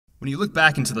When you look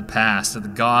back into the past at the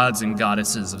gods and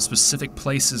goddesses of specific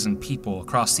places and people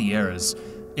across the eras,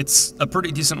 it's a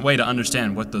pretty decent way to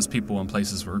understand what those people and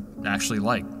places were actually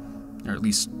like, or at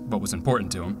least what was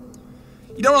important to them.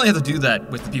 You don't really have to do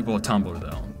that with the people of Tumblr,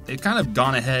 though. They've kind of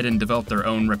gone ahead and developed their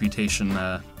own reputation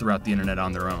throughout the internet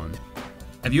on their own.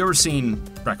 Have you ever seen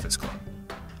Breakfast Club?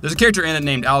 There's a character in it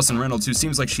named Allison Reynolds who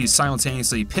seems like she's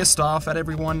simultaneously pissed off at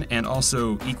everyone and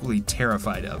also equally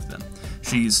terrified of them.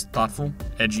 She's thoughtful,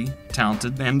 edgy,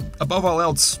 talented, and above all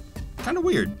else, kind of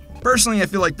weird. Personally, I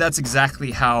feel like that's exactly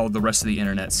how the rest of the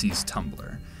internet sees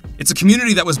Tumblr. It's a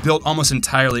community that was built almost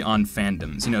entirely on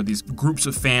fandoms, these groups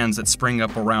of fans that spring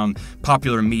up around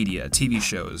popular media, TV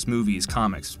shows, movies,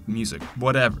 comics, music,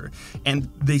 whatever. And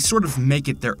they sort of make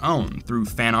it their own through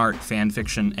fan art, fan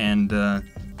fiction, and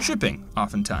shipping,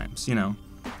 oftentimes,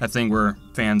 that thing where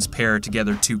fans pair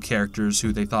together two characters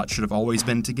who they thought should have always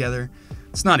been together.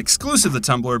 It's not exclusive to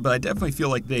Tumblr, but I definitely feel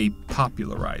like they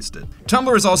popularized it.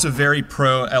 Tumblr is also very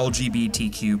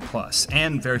pro-LGBTQ+,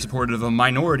 and very supportive of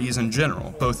minorities in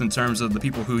general, both in terms of the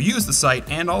people who use the site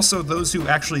and also those who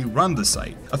actually run the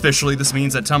site. Officially, this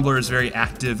means that Tumblr is very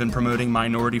active in promoting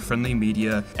minority-friendly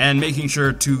media and making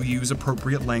sure to use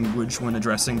appropriate language when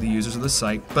addressing the users of the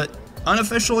site, but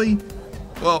unofficially,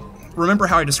 well, remember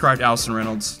how I described Allison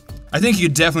Reynolds? I think you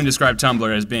could definitely describe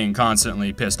Tumblr as being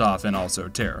constantly pissed off and also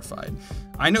terrified.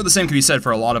 I know the same can be said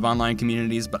for a lot of online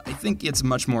communities, but I think it's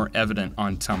much more evident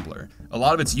on Tumblr. A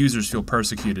lot of its users feel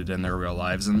persecuted in their real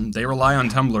lives, and they rely on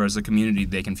Tumblr as a community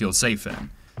they can feel safe in.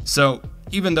 So,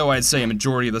 even though I'd say a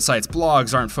majority of the site's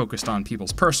blogs aren't focused on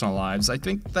people's personal lives, I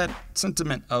think that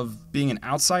sentiment of being an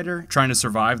outsider, trying to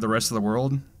survive the rest of the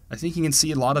world, I think you can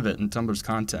see a lot of it in Tumblr's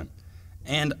content.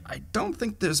 And I don't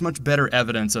think there's much better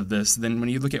evidence of this than when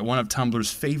you look at one of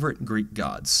Tumblr's favorite Greek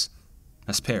gods,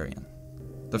 Mesperyian.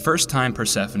 The first time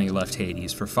Persephone left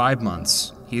Hades for 5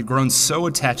 months, he had grown so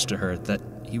attached to her that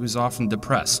he was often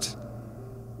depressed.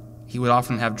 He would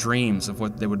often have dreams of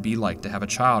what it would be like to have a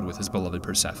child with his beloved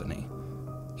Persephone.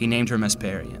 He named her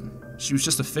Mesperyian. She was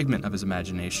just a figment of his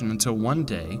imagination until one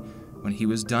day, when he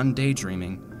was done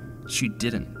daydreaming, she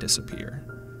didn't disappear.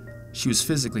 She was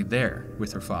physically there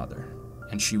with her father.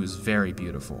 And she was very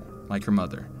beautiful, like her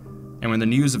mother. And when the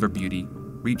news of her beauty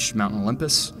reached Mount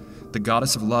Olympus, the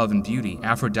goddess of love and beauty,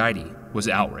 Aphrodite, was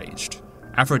outraged.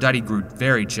 Aphrodite grew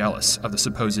very jealous of the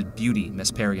supposed beauty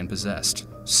Mesperyian possessed,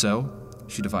 so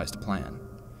she devised a plan.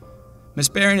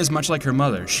 Mesperyian is much like her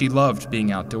mother. She loved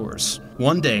being outdoors.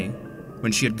 One day,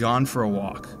 when she had gone for a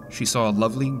walk, she saw a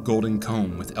lovely golden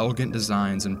comb with elegant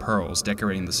designs and pearls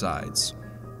decorating the sides.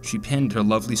 She pinned her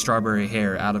lovely strawberry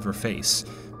hair out of her face,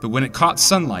 but when it caught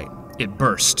sunlight, it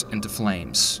burst into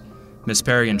flames.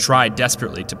 Mesperyian tried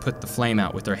desperately to put the flame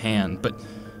out with her hand, but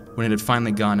when it had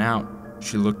finally gone out,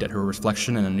 she looked at her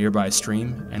reflection in a nearby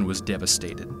stream and was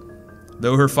devastated.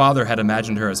 Though her father had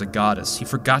imagined her as a goddess, he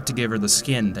forgot to give her the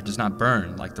skin that does not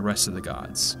burn like the rest of the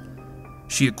gods.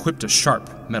 She equipped a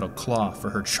sharp metal claw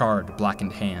for her charred,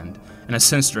 blackened hand, and a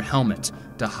sinister helmet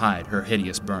to hide her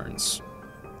hideous burns.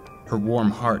 Her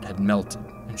warm heart had melted,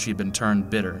 and she had been turned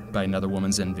bitter by another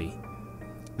woman's envy.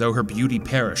 Though her beauty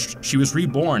perished, she was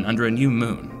reborn under a new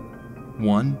moon,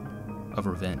 one of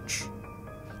revenge.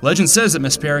 Legend says that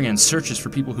Mesperyian searches for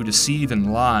people who deceive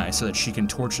and lie so that she can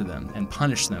torture them and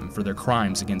punish them for their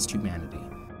crimes against humanity.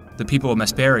 The people of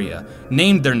Mesperia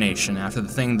named their nation after the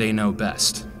thing they know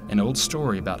best, an old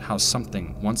story about how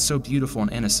something once so beautiful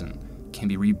and innocent can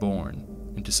be reborn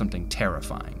into something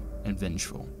terrifying and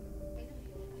vengeful.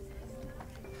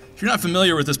 If you're not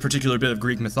familiar with this particular bit of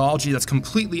Greek mythology, that's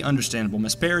completely understandable.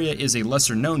 Mesperia is a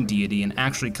lesser-known deity and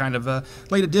actually kind of a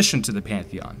late addition to the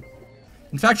pantheon.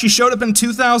 In fact, she showed up in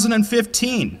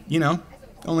 2015,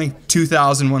 only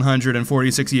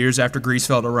 2,146 years after Greece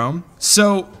fell to Rome.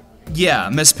 So, yeah,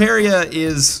 Mesperia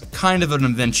is kind of an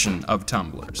invention of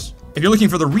Tumblr's. If you're looking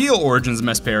for the real origins of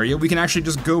Mesperia, we can actually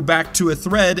just go back to a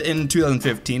thread in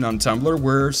 2015 on Tumblr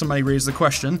where somebody raised the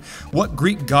question, what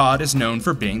Greek god is known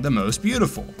for being the most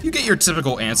beautiful? You get your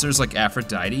typical answers like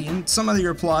Aphrodite, and somebody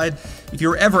replied, if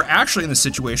you're ever actually in this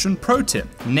situation, pro tip,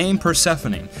 name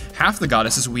Persephone. Half the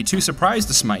goddesses will be too surprised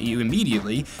to smite you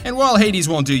immediately, and while Hades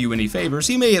won't do you any favors,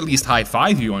 he may at least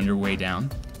high-five you on your way down.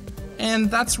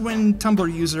 And that's when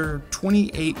Tumblr user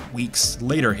 28 Weeks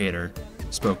Later Hater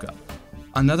spoke up.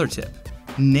 Another tip,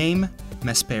 name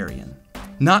Mesperyian.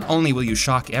 Not only will you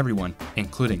shock everyone,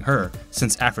 including her,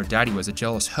 since Aphrodite was a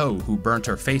jealous hoe who burnt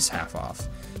her face half off,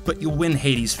 but you'll win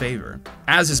Hades' favor.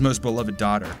 As his most beloved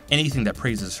daughter, anything that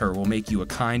praises her will make you a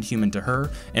kind human to her,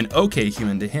 an okay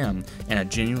human to him, and a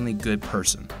genuinely good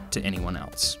person to anyone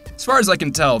else. As far as I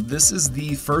can tell, this is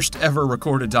the first ever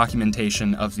recorded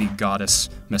documentation of the goddess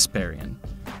Mesperyian.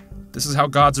 This is how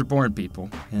gods are born,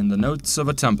 people, in the notes of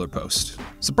a Tumblr post.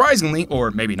 Surprisingly, or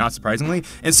maybe not surprisingly,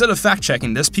 instead of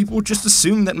fact-checking this, people just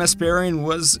assumed that Mesperyian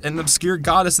was an obscure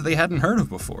goddess that they hadn't heard of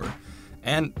before.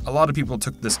 And a lot of people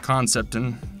took this concept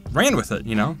and ran with it,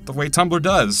 you know, the way Tumblr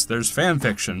does. There's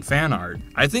fanfiction, fan art.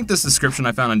 I think this description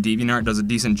I found on DeviantArt does a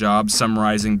decent job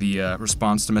summarizing the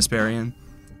response to Mesperyian.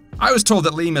 I was told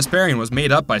that Lady Mesperyian was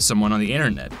made up by someone on the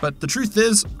internet, but the truth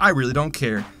is, I really don't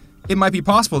care. It might be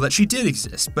possible that she did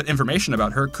exist, but information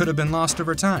about her could have been lost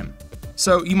over time.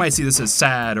 So you might see this as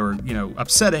sad or,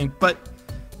 upsetting, but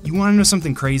you want to know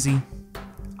something crazy?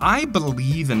 I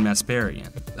believe in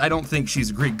Mesperyian. I don't think she's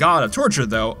a Greek god of torture,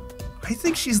 though. I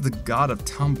think she's the god of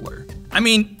Tumblr. I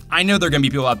mean, I know there are going to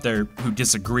be people out there who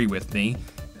disagree with me.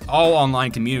 All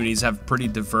online communities have pretty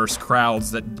diverse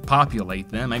crowds that populate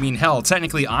them. I mean, hell,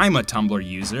 technically I'm a Tumblr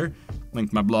user. Link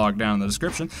to my blog down in the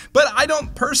description, but I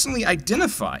don't personally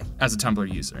identify as a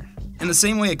Tumblr user. In the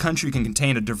same way a country can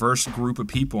contain a diverse group of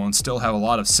people and still have a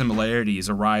lot of similarities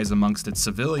arise amongst its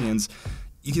civilians,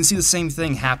 you can see the same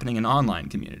thing happening in online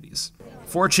communities.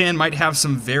 4chan might have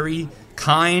some very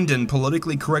kind and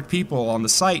politically correct people on the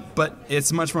site, but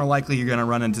it's much more likely you're gonna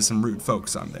run into some rude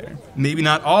folks on there. Maybe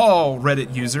not all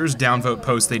Reddit users downvote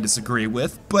posts they disagree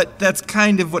with, but that's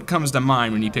kind of what comes to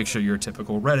mind when you picture your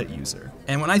typical Reddit user.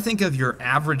 And when I think of your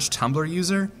average Tumblr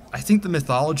user, I think the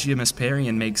mythology of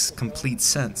Mesperyian makes complete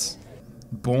sense.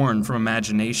 Born from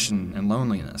imagination and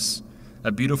loneliness,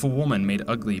 a beautiful woman made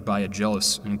ugly by a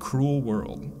jealous and cruel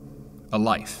world. A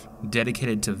life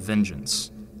dedicated to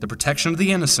vengeance, the protection of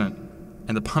the innocent,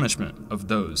 and the punishment of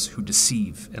those who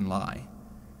deceive and lie.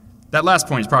 That last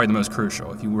point is probably the most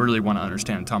crucial if you really want to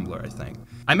understand Tumblr, I think.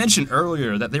 I mentioned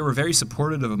earlier that they were very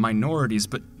supportive of minorities,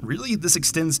 but really this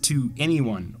extends to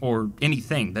anyone or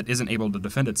anything that isn't able to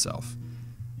defend itself.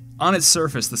 On its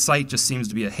surface, the site just seems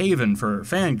to be a haven for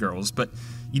fangirls, but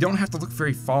you don't have to look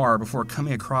very far before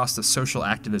coming across the social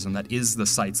activism that is the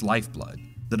site's lifeblood.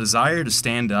 The desire to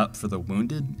stand up for the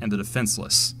wounded and the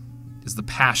defenseless is the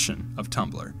passion of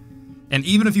Tumblr. And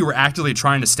even if you were actively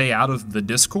trying to stay out of the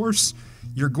discourse,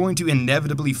 you're going to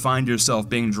inevitably find yourself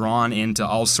being drawn into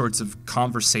all sorts of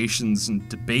conversations and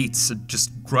debates and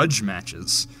just grudge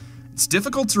matches. It's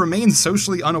difficult to remain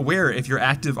socially unaware if you're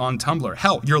active on Tumblr.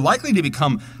 Hell, you're likely to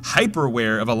become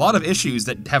hyper-aware of a lot of issues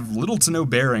that have little to no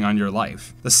bearing on your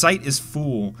life. The site is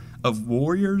full of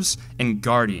warriors and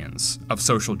guardians of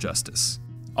social justice.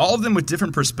 All of them with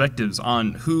different perspectives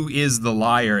on who is the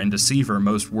liar and deceiver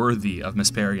most worthy of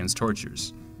Mesperyian's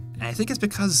tortures. And I think it's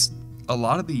because a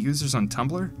lot of the users on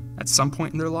Tumblr, at some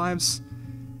point in their lives,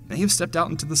 may have stepped out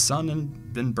into the sun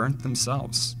and been burnt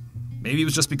themselves. Maybe it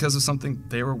was just because of something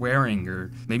they were wearing,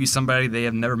 or maybe somebody they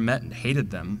have never met and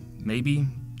hated them. Maybe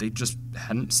they just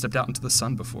hadn't stepped out into the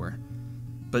sun before.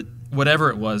 But whatever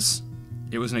it was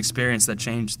an experience that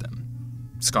changed them,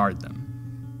 scarred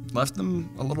them, left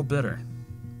them a little bitter.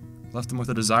 Left them with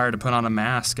a desire to put on a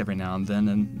mask every now and then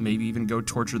and maybe even go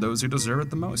torture those who deserve it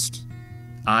the most.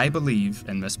 I believe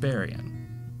in Mesperyian.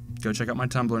 Go check out my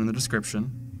Tumblr in the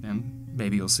description, and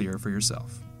maybe you'll see her for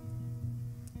yourself.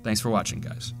 Thanks for watching,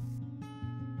 guys.